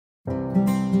Hello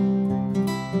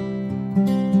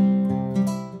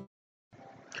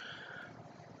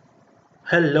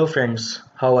friends,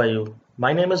 how are you?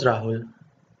 My name is Rahul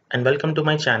and welcome to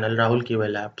my channel Rahul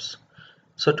QA Labs.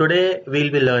 So today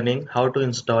we'll be learning how to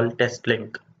install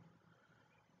TestLink.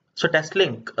 So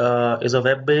TestLink is a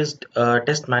web-based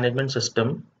test management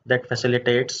system that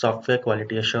facilitates software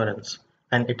quality assurance,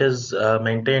 and it is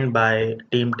maintained by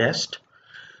Team Test,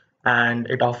 and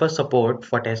it offers support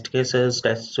for test cases,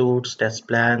 test suites, test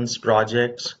plans,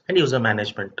 projects, and user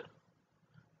management.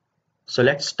 So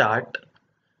let's start.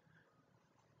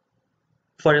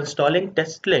 For installing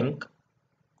TestLink,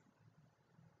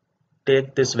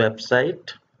 take this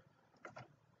website.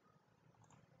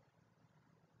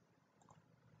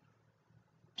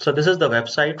 So this is the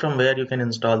website from where you can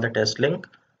install the TestLink.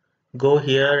 Go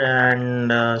here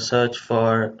and search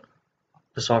for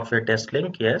the software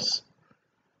TestLink. Yes.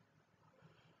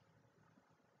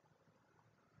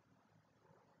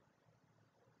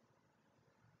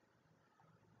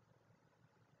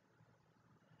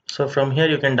 So from here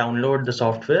you can download the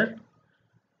software,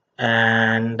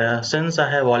 and since I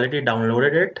have already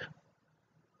downloaded it,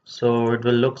 so it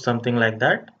will look something like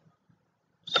that.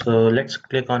 So let's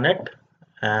click on it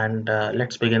and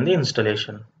let's begin the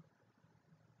installation.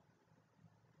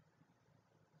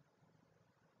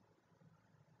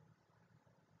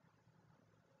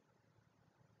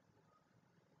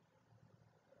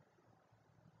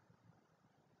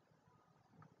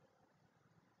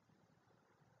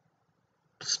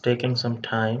 It's taking some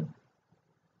time.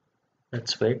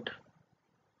 Let's wait.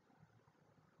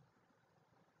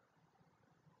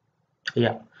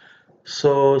 Yeah.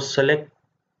 So select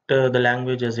the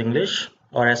language as English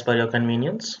or as per your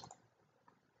convenience.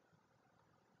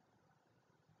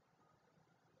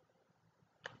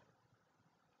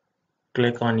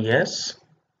 Click on yes,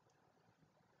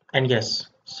 and yes.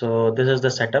 So this is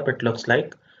the setup. It looks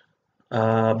like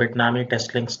Bitnami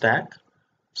TestLink stack.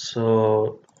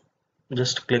 So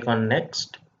just click on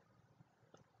next.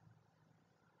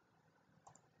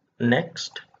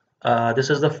 Next. This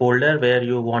is the folder where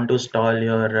you want to install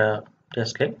your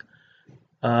TestLink.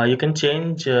 You can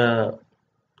change the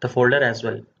folder as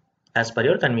well as per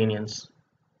your convenience.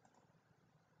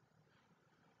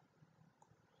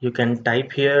 You can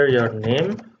type here your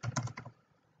name,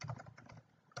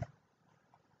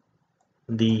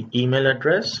 the email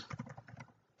address,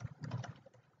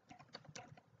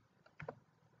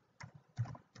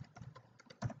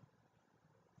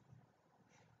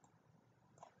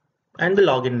 and the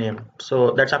login name. So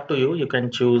that's up to you. You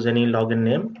can choose any login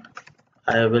name.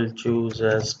 I will choose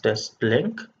as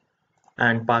TestLink,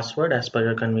 and password as per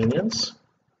your convenience.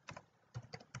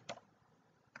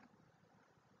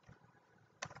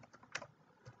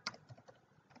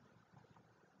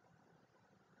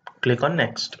 Click on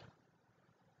next.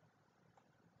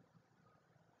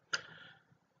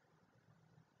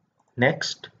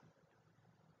 Next.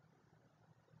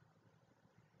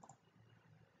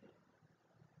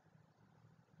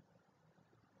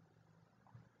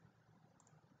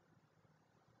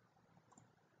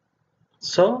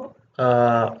 So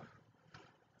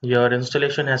your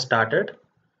installation has started.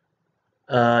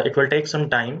 It will take some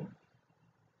time,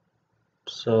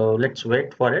 so let's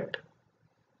wait for it.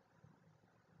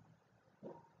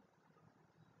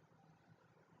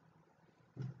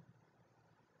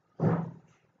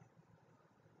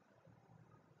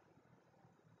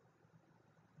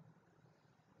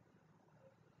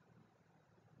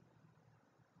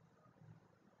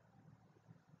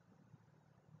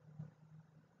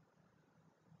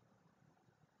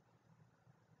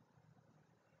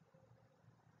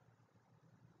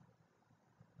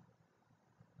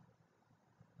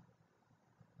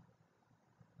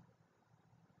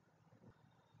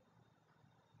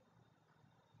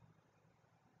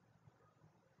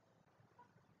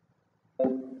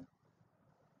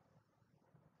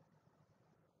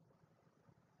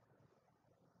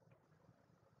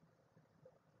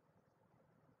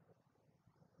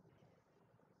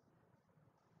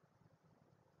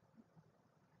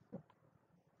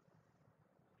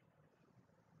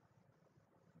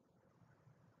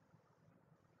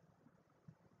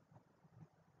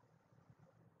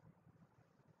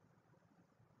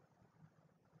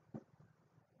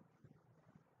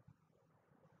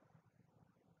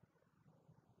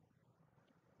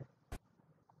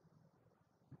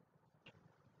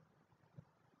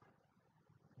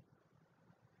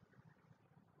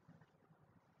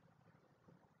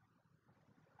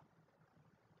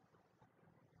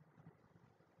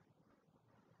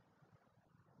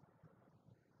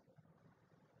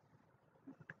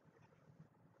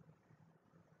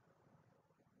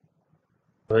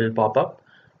 Will pop up.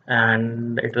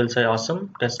 and it will say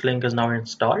awesome, TestLink is now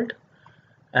installed,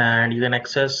 and you can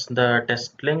access the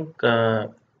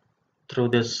TestLink through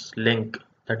this link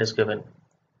that is given.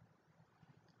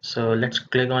 So let's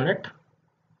click on it.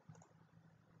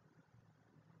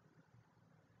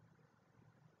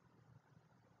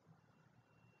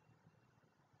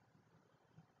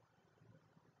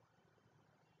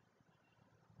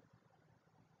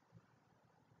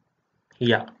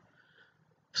 Yeah,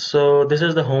 so this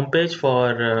is the home page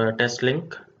for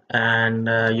TestLink, and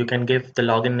you can give the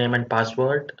login name and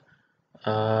password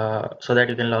so that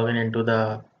you can log in into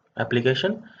the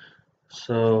application.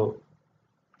 So,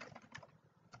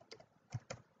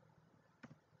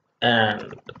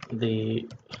 and the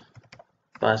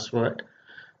password.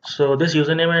 So this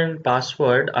username and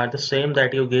password are the same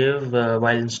that you gave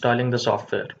while installing the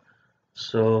software.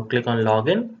 So click on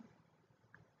login,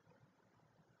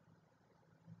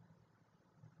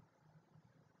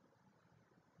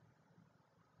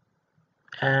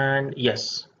 and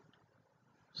yes.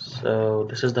 So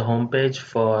this is the home page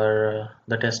for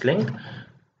the test link.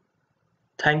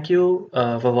 Thank you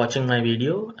for watching my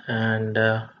video, and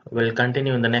we'll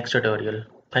continue in the next tutorial.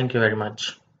 Thank you very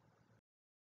much.